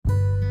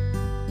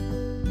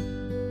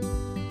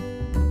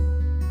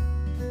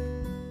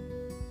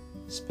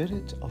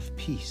Spirit of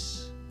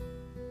peace,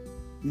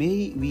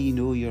 may we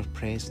know your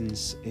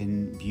presence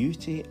in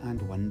beauty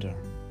and wonder.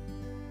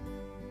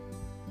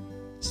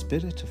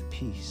 Spirit of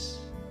peace,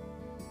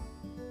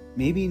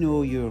 may we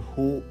know your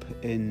hope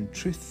in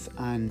truth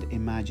and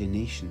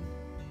imagination.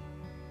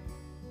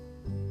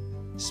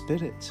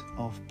 Spirit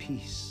of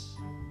peace,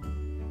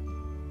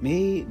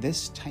 may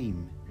this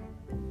time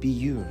be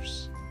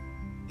yours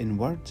in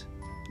word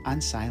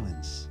and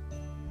silence,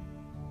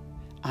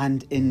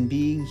 and in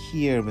being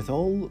here with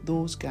all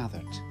those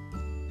gathered,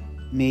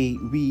 may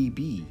we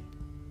be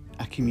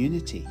a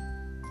community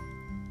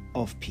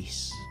of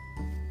peace.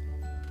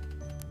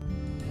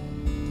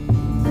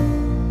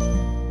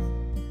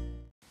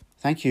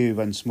 Thank you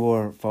once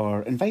more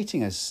for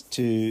inviting us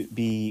to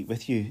be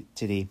with you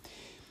today.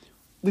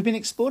 We've been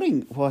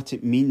exploring what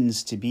it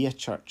means to be a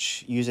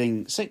church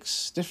using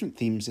 6 different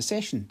themes the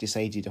session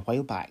decided a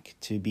while back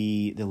to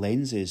be the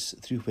lenses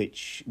through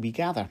which we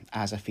gather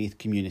as a faith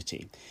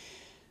community.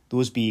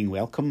 Those being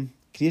welcome,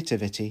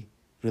 creativity,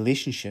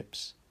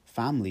 relationships,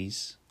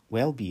 families,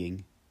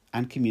 well-being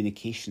and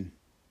communication.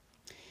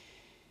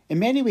 In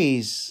many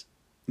ways,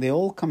 they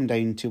all come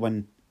down to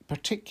one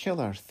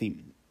particular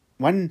theme,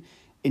 one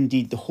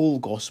indeed the whole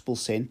gospel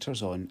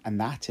centres on,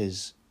 and that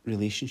is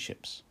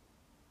relationships.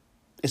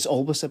 It's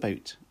always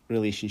about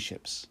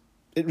relationships.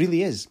 It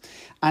really is.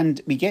 And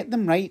we get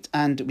them right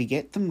and we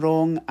get them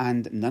wrong,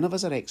 and none of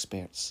us are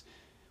experts,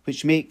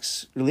 which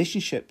makes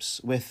relationships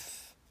with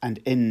and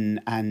in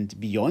and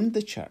beyond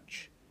the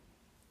church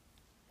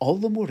all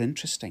the more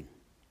interesting.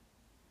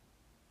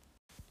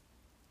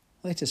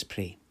 Let us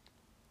pray.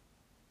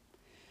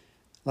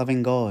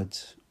 Loving God,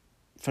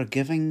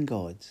 forgiving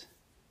God,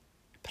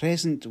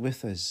 present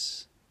with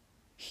us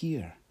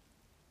here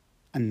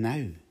and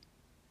now.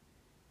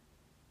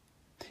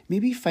 May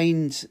we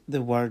find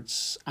the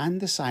words and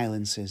the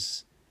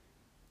silences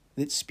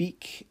that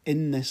speak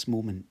in this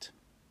moment.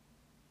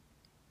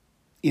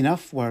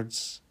 Enough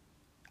words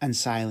and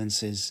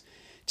silences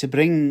to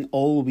bring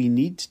all we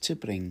need to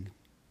bring,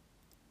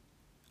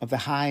 of the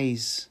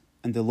highs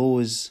and the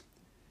lows,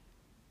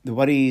 the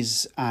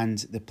worries and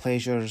the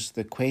pleasures,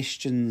 the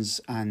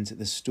questions and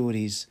the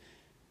stories,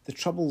 the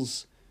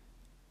troubles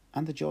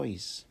and the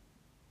joys,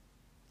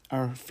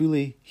 our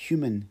fully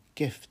human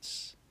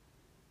gifts,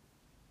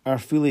 our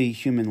fully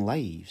human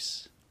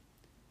lives,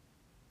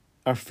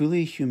 our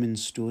fully human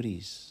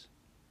stories.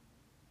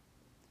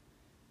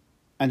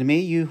 And may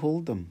you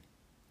hold them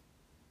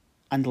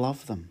and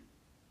love them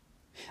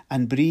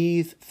and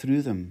breathe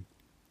through them,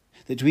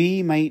 that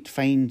we might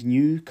find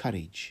new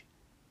courage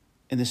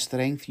in the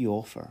strength you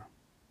offer,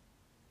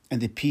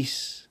 and the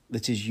peace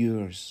that is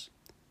yours,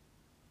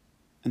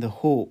 and the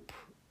hope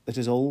that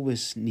is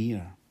always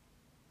near.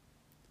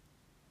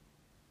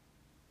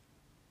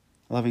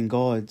 Loving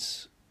God,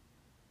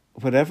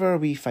 wherever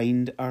we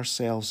find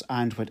ourselves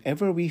and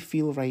whatever we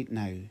feel right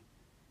now,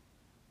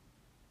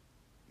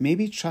 may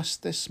we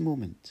trust this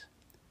moment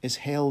is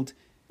held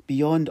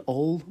beyond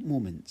all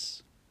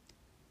moments,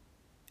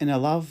 in a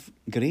love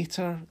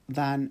greater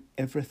than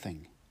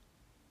everything,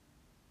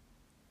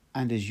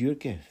 and is your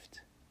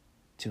gift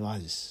to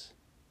us.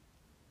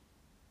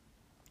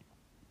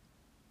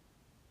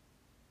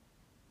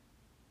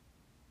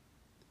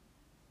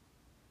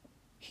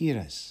 Hear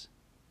us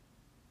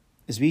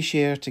as we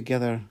share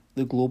together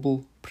the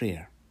global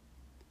prayer.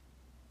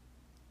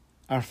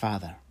 Our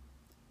Father,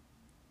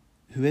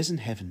 who is in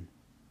heaven,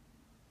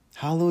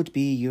 hallowed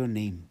be your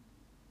name.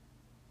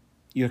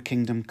 Your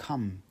kingdom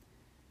come,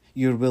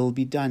 your will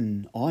be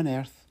done on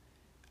earth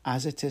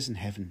as it is in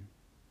heaven.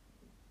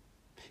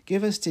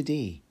 Give us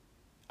today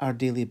our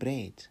daily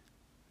bread,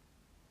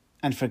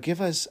 and forgive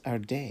us our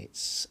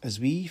debts as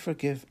we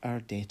forgive our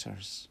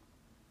debtors.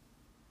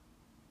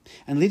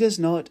 And lead us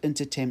not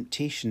into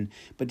temptation,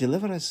 but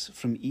deliver us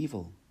from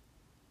evil.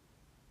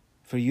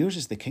 For yours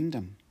is the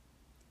kingdom,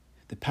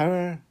 the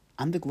power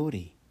and the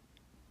glory,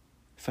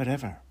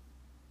 forever.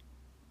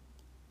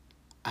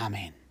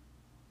 Amen.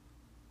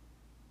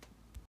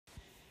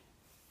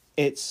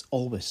 It's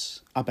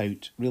always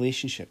about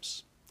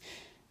relationships.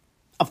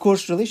 Of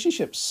course,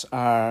 relationships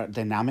are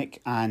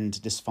dynamic and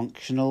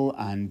dysfunctional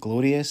and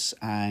glorious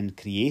and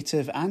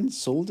creative and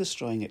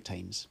soul-destroying at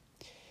times.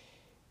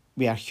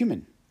 We are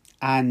human,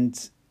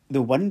 and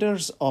the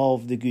wonders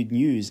of the good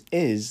news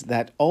is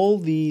that all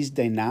these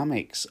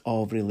dynamics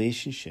of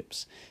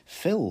relationships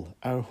fill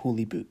our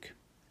holy book.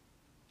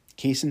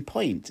 Case in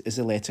point is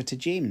the letter to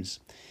James.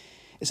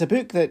 It's a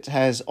book that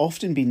has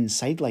often been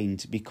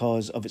sidelined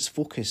because of its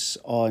focus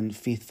on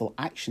faithful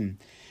action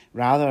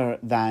rather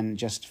than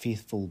just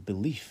faithful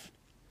belief.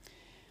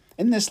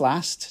 In this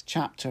last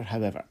chapter,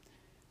 however,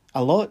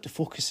 a lot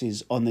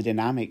focuses on the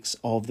dynamics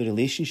of the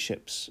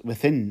relationships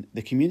within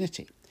the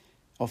community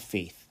of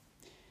faith.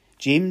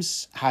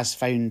 James has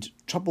found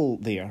trouble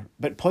there,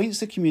 but points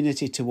the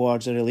community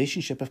towards a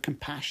relationship of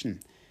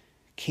compassion,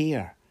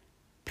 care,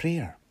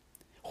 prayer,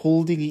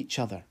 holding each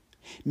other,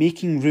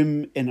 making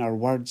room in our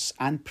words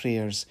and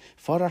prayers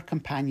for our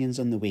companions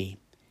on the way,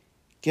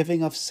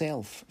 giving of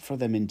self for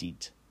them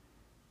indeed.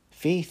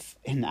 Faith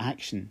in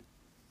action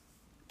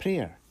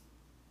prayer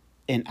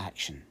in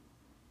action.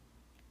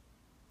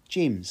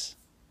 James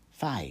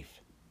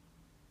 5,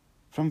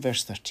 from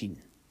verse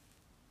 13.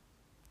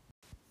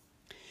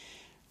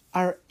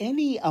 Are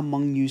any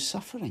among you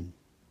suffering?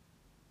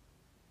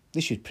 They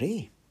should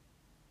pray.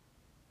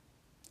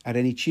 Are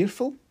any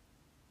cheerful?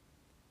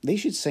 They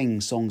should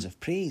sing songs of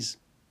praise.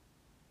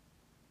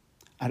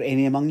 Are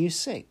any among you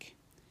sick?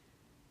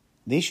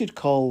 They should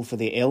call for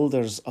the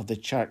elders of the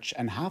church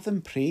and have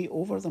them pray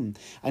over them,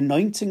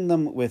 anointing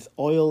them with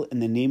oil in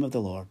the name of the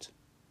Lord.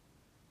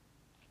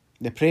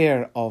 The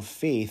prayer of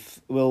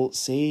faith will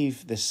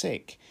save the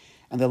sick,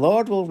 and the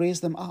Lord will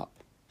raise them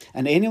up,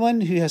 and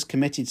anyone who has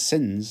committed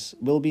sins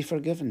will be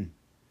forgiven.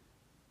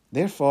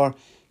 Therefore,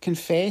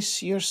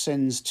 confess your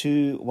sins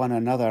to one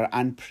another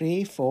and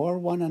pray for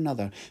one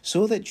another,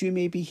 so that you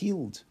may be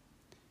healed.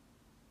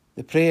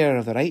 The prayer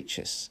of the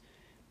righteous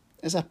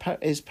is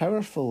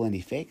powerful and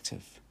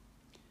effective.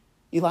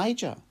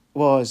 Elijah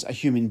was a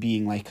human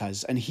being like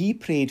us, and he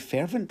prayed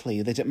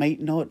fervently that it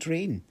might not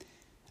rain.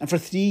 And for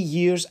 3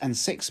 years and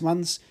 6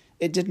 months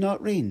it did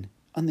not rain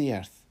on the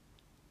earth.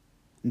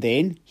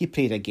 Then he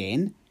prayed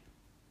again,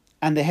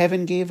 and the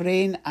heaven gave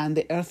rain, and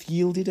the earth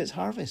yielded its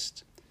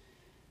harvest.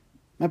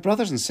 My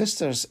brothers and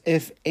sisters,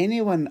 if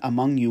anyone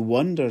among you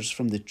wanders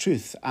from the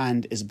truth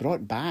and is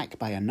brought back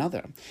by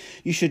another,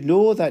 you should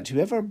know that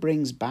whoever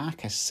brings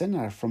back a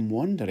sinner from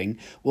wandering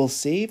will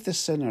save the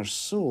sinner's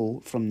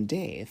soul from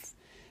death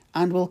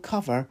and will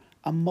cover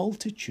a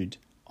multitude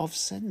of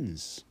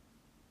sins.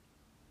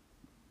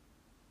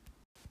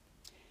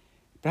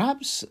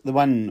 Perhaps the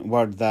one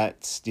word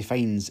that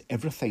defines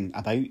everything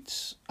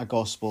about a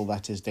gospel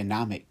that is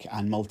dynamic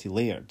and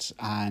multi-layered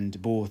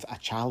and both a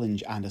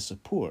challenge and a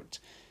support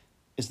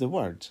is the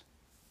word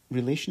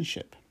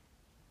relationship.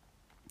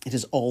 It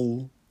is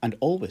all and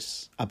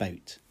always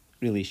about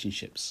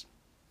relationships.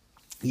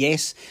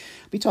 Yes,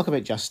 we talk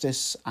about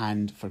justice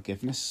and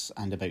forgiveness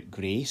and about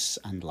grace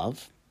and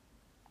love.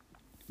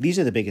 These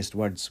are the biggest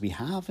words we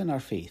have in our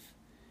faith,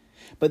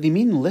 but they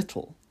mean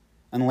little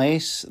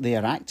unless they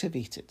are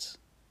activated.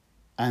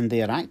 And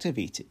they are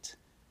activated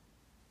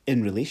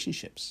in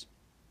relationships.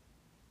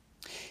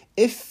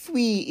 If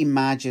we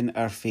imagine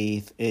our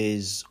faith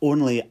is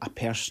only a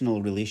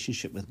personal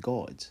relationship with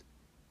God,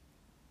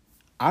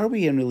 are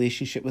we in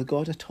relationship with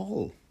God at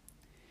all?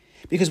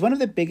 Because one of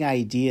the big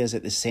ideas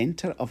at the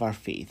centre of our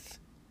faith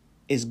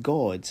is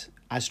God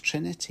as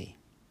Trinity.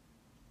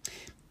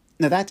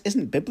 Now that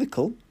isn't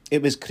biblical.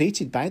 It was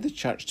created by the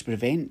church to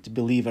prevent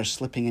believers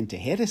slipping into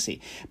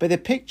heresy. But the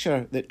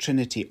picture that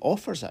Trinity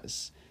offers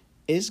us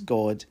is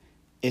God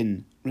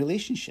in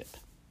relationship.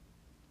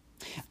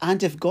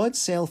 And if God's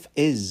self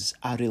is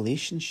a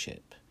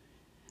relationship,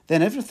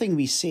 then everything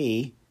we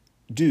say,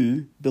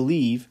 do,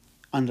 believe,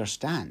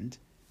 understand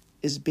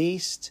is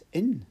based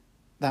in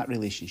that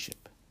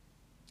relationship.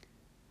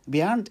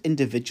 We aren't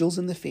individuals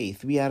in the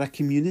faith, we are a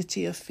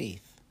community of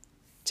faith.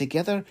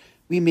 Together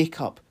we make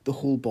up the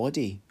whole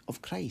body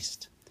of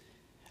Christ.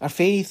 Our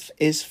faith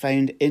is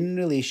found in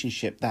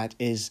relationship that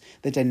is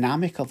the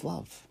dynamic of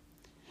love,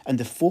 and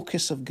the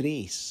focus of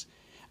grace,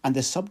 and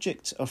the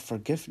subject of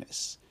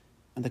forgiveness,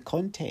 and the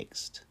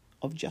context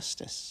of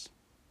justice.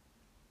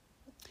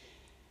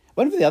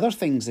 One of the other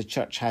things the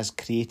church has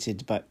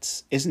created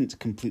but isn't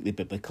completely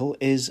biblical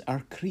is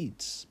our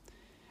creeds.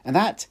 And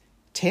that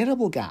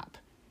terrible gap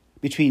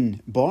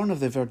between born of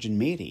the Virgin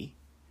Mary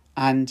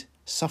and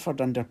suffered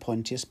under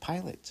Pontius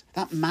Pilate.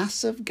 That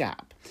massive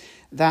gap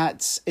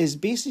that is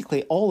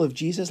basically all of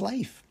Jesus'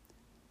 life.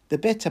 The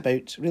bit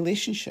about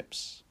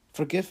relationships,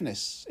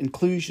 forgiveness,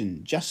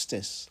 inclusion,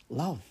 justice,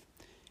 love,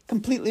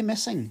 completely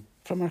missing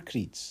from our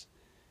creeds.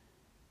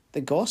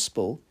 The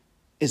gospel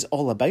is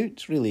all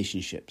about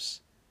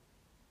relationships,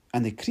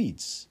 and the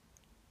creeds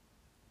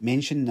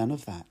mention none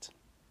of that.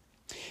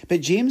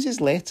 But James's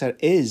letter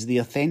is the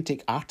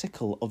authentic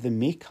article of the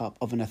makeup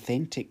of an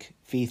authentic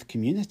faith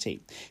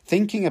community,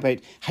 thinking about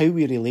how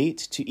we relate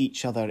to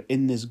each other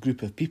in this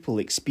group of people,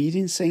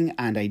 experiencing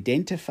and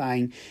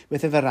identifying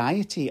with a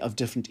variety of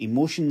different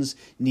emotions,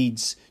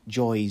 needs,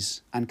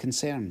 joys, and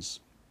concerns.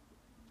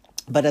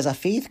 But as a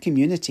faith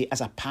community,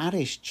 as a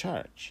parish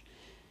church,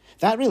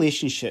 that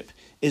relationship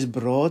is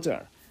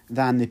broader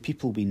than the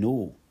people we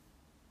know.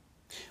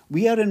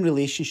 We are in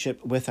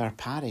relationship with our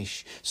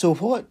parish, so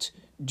what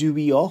do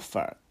we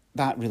offer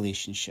that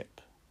relationship?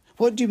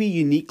 What do we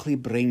uniquely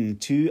bring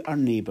to our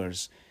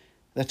neighbours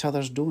that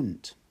others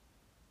don't?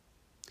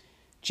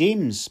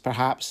 James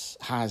perhaps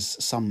has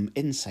some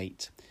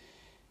insight.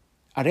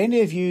 Are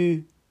any of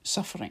you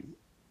suffering?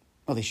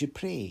 Well, they should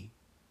pray.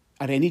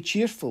 Are any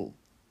cheerful?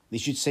 They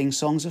should sing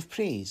songs of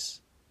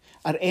praise.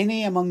 Are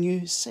any among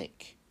you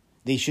sick?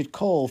 They should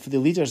call for the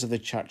leaders of the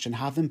church and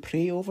have them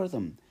pray over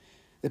them.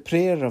 The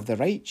prayer of the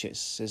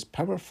righteous is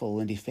powerful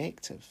and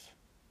effective.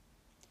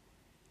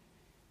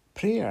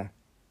 Prayer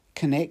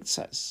connects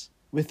us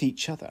with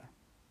each other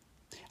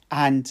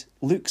and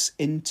looks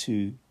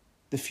into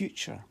the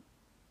future.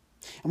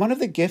 And one of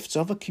the gifts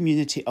of a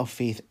community of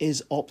faith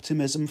is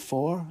optimism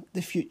for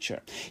the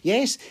future.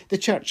 Yes, the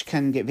church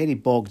can get very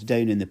bogged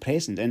down in the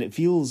present, and it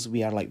feels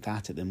we are like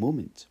that at the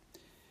moment.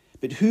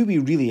 But who we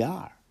really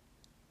are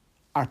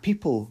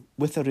people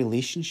with a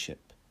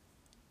relationship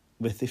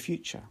with the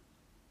future.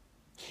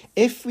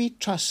 If we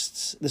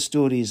trust the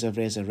stories of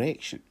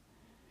resurrection,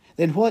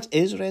 then what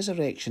is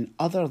resurrection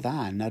other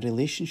than a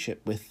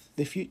relationship with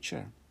the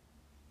future?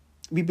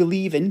 We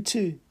believe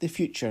into the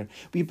future.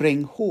 We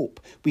bring hope.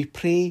 We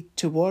pray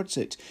towards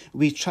it.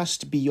 We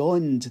trust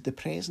beyond the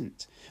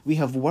present. We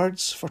have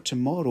words for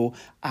tomorrow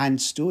and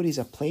stories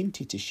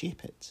aplenty to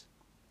shape it.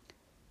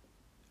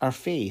 Our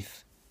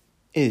faith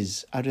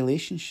is a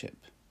relationship.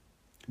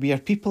 We are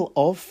people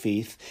of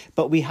faith,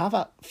 but we have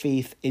a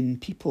faith in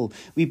people.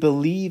 We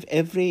believe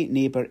every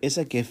neighbour is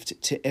a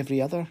gift to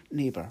every other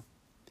neighbour,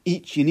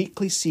 each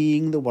uniquely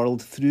seeing the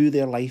world through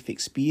their life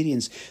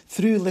experience.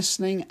 Through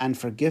listening and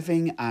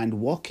forgiving and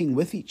walking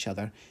with each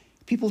other,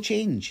 people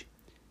change,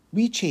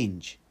 we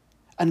change,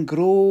 and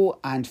grow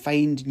and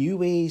find new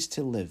ways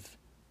to live,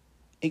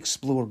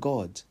 explore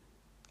God,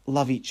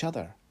 love each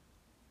other,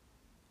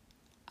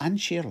 and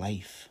share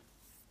life.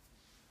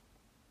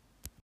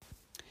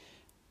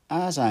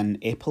 As an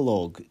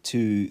epilogue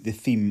to the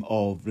theme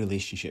of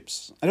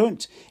relationships, I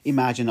don't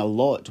imagine a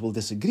lot will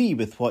disagree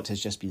with what has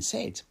just been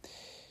said.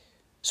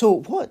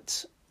 So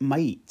what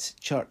might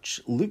church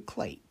look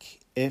like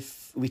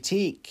if we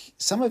take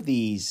some of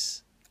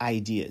these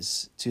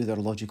ideas to their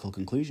logical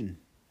conclusion?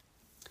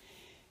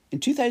 In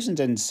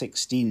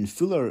 2016,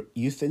 Fuller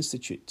Youth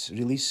Institute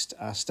released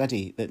a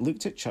study that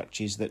looked at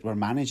churches that were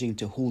managing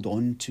to hold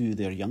on to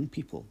their young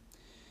people.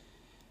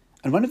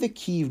 And one of the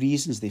key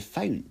reasons they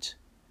found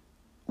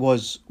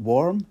was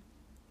warm,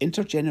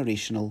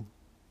 intergenerational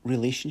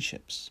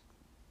relationships.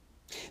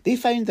 They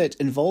found that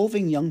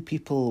involving young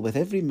people with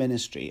every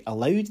ministry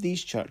allowed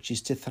these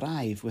churches to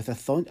thrive with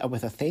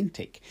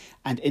authentic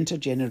and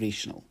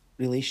intergenerational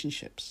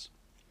relationships.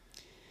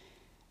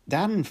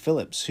 Darren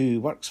Phillips,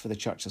 who works for the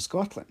Church of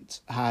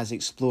Scotland, has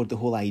explored the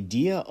whole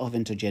idea of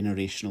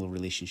intergenerational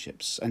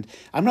relationships, and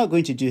I'm not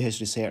going to do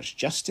his research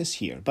justice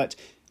here, but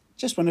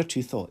just one or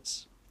two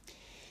thoughts.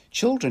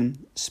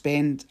 Children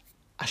spend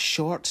a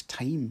short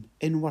time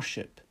in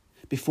worship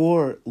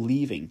before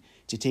leaving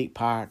to take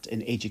part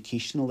in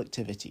educational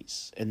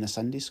activities in the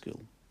Sunday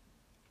school.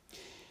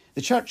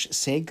 The church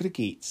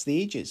segregates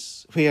the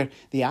ages, where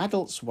the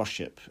adults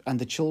worship and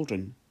the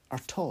children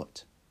are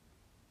taught.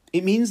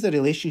 It means the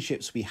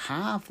relationships we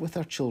have with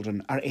our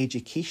children are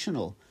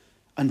educational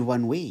and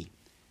one way,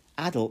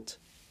 adult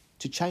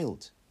to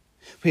child,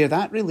 where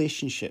that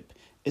relationship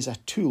is a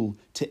tool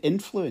to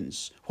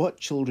influence what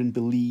children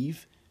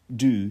believe,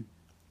 do,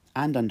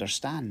 and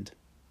understand.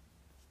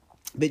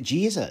 But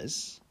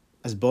Jesus,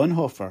 as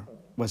Bonhoeffer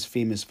was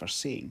famous for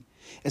saying,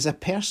 is a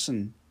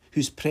person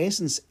whose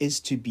presence is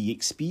to be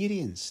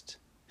experienced,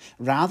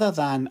 rather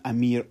than a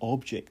mere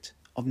object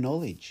of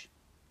knowledge.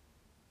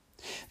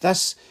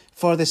 Thus,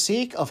 for the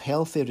sake of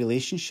healthy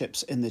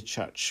relationships in the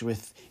church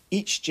with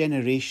each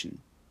generation,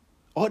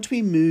 ought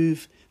we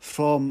move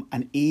from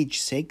an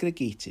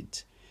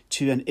age-segregated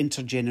to an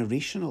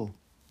intergenerational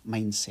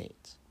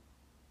mindset?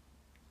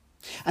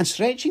 And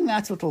stretching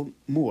that a little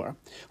more,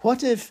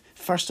 what if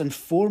first and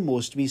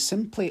foremost we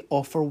simply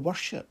offer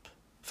worship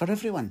for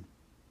everyone?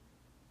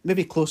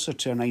 Maybe closer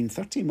to a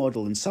 9:30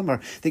 model in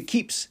summer that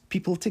keeps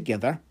people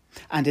together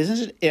and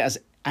is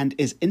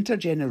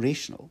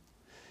intergenerational,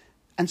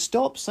 and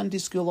stops Sunday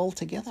school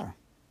altogether.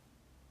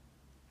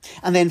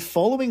 And then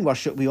following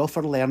worship, we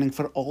offer learning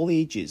for all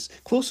ages,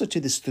 closer to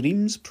the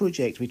Streams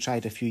project we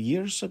tried a few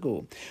years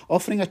ago,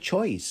 offering a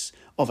choice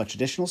of a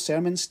traditional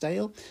sermon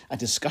style, a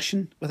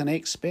discussion with an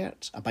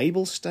expert, a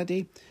Bible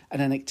study,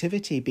 and an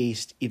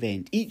activity-based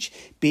event, each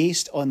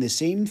based on the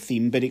same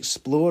theme but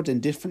explored in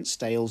different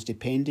styles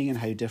depending on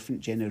how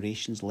different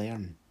generations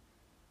learn.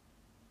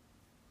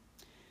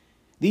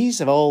 These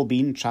have all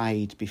been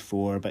tried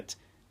before, but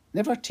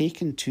never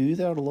taken to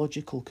their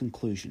logical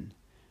conclusion.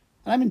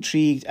 And I'm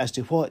intrigued as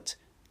to what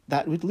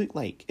that would look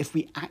like if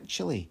we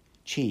actually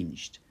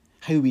changed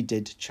how we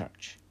did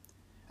church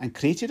and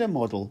created a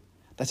model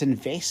that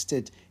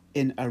invested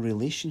in our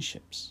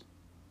relationships,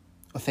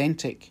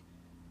 authentic,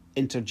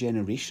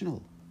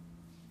 intergenerational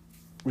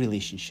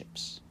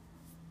relationships.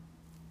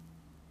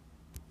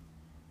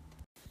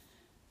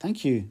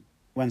 Thank you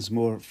once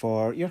more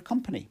for your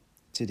company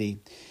today.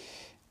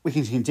 We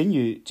can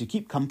continue to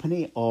keep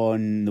company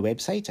on the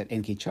website at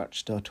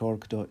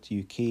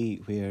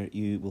nkchurch.org.uk, where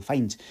you will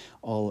find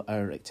all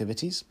our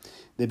activities.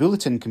 The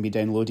bulletin can be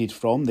downloaded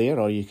from there,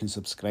 or you can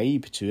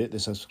subscribe to it. The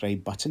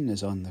subscribe button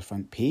is on the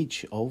front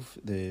page of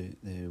the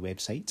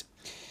website.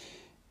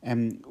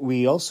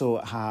 We also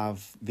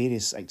have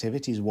various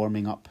activities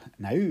warming up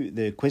now.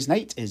 The quiz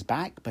night is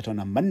back, but on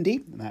a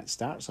Monday. That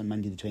starts on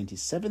Monday the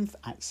 27th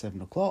at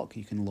 7 o'clock.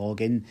 You can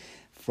log in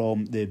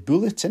from the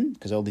bulletin,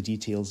 because all the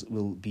details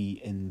will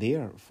be in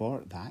there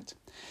for that.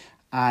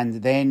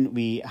 And then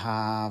we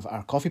have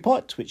our coffee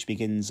pot, which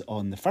begins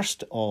on the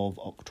 1st of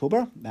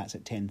October. That's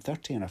at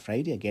 10:30 on a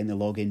Friday. Again, the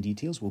login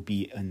details will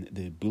be in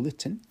the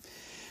bulletin.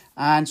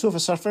 And Sofa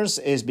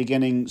Surfers is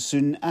beginning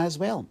soon as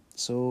well.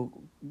 So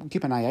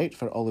keep an eye out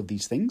for all of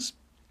these things.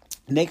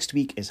 Next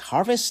week is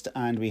Harvest,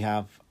 and we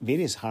have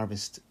various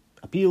Harvest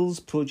appeals,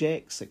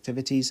 projects,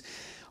 activities,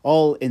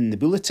 all in the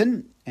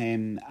bulletin.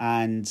 And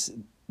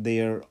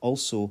there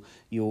also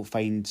you'll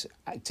find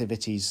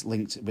activities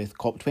linked with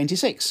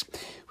COP26,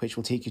 which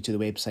will take you to the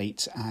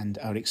website and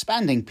our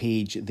expanding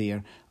page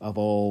there of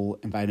all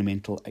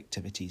environmental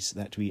activities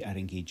that we are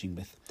engaging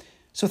with.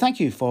 So thank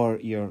you for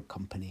your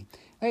company.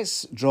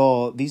 Let's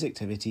draw these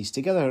activities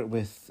together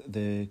with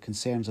the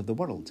concerns of the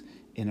world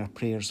in our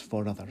prayers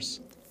for others.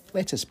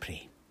 Let us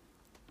pray.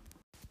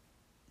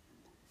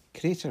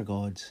 Creator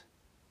God,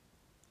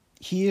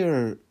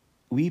 here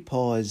we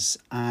pause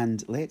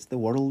and let the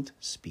world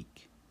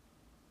speak.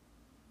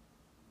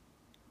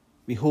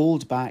 We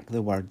hold back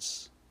the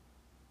words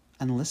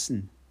and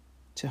listen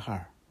to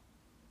her.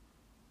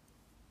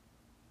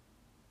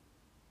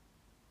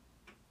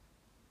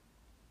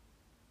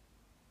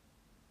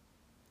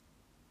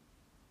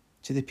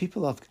 To the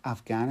people of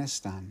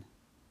Afghanistan,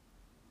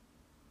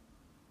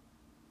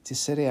 to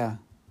Syria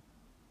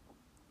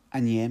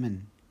and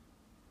Yemen,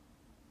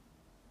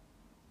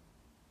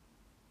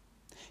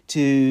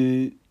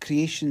 to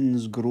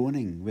creation's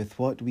groaning with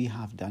what we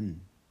have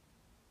done,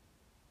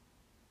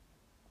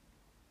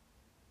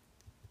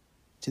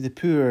 to the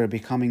poor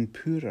becoming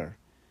poorer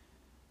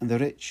and the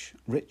rich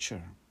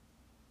richer,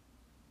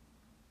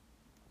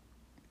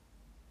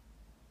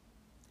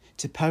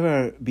 to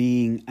power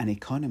being an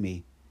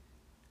economy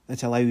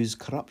that allows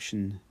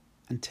corruption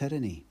and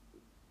tyranny.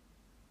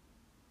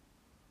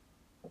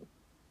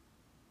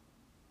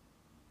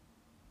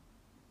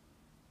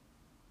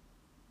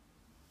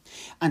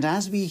 And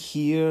as we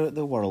hear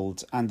the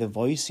world and the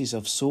voices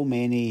of so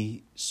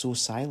many so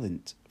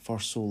silent for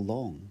so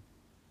long,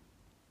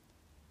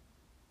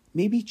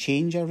 maybe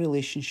change our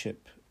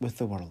relationship with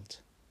the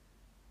world,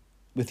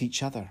 with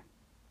each other,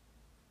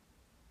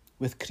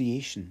 with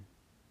creation.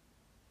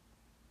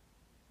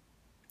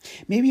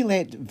 Maybe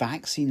let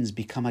vaccines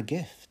become a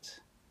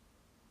gift,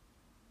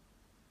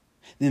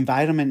 the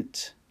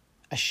environment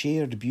a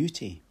shared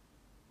beauty,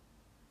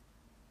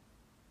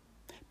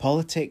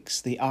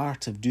 politics the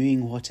art of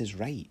doing what is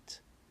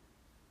right,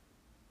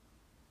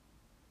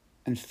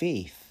 and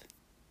faith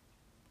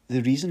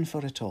the reason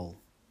for it all.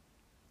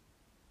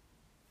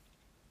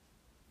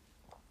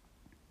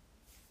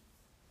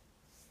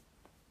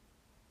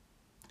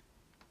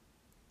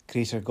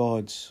 Creator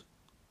God,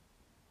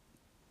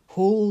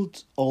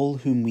 hold all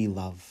whom we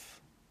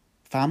love,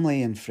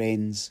 family and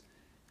friends,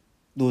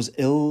 those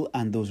ill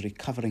and those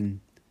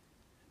recovering,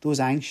 those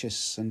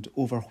anxious and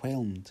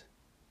overwhelmed,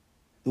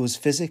 those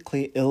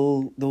physically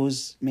ill,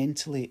 those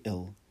mentally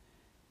ill,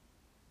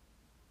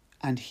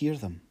 and hear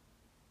them.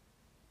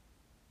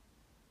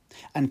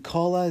 And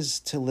call us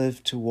to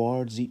live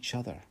towards each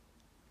other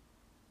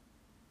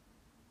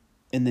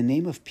in the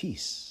name of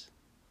peace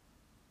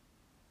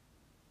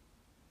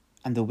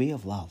and the way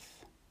of love.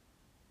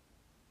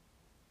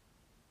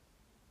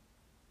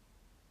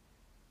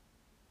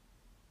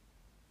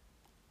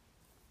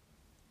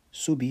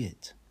 So be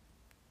it.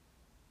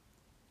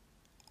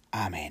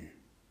 Amen.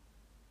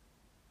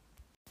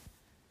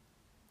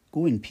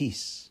 Go in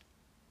peace.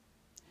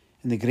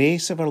 In the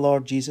grace of our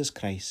Lord Jesus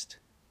Christ,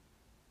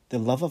 the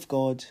love of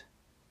God,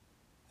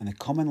 and the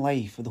common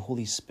life of the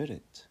Holy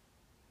Spirit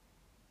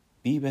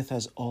be with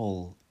us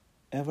all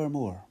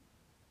evermore.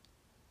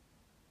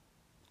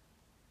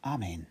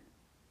 Amen.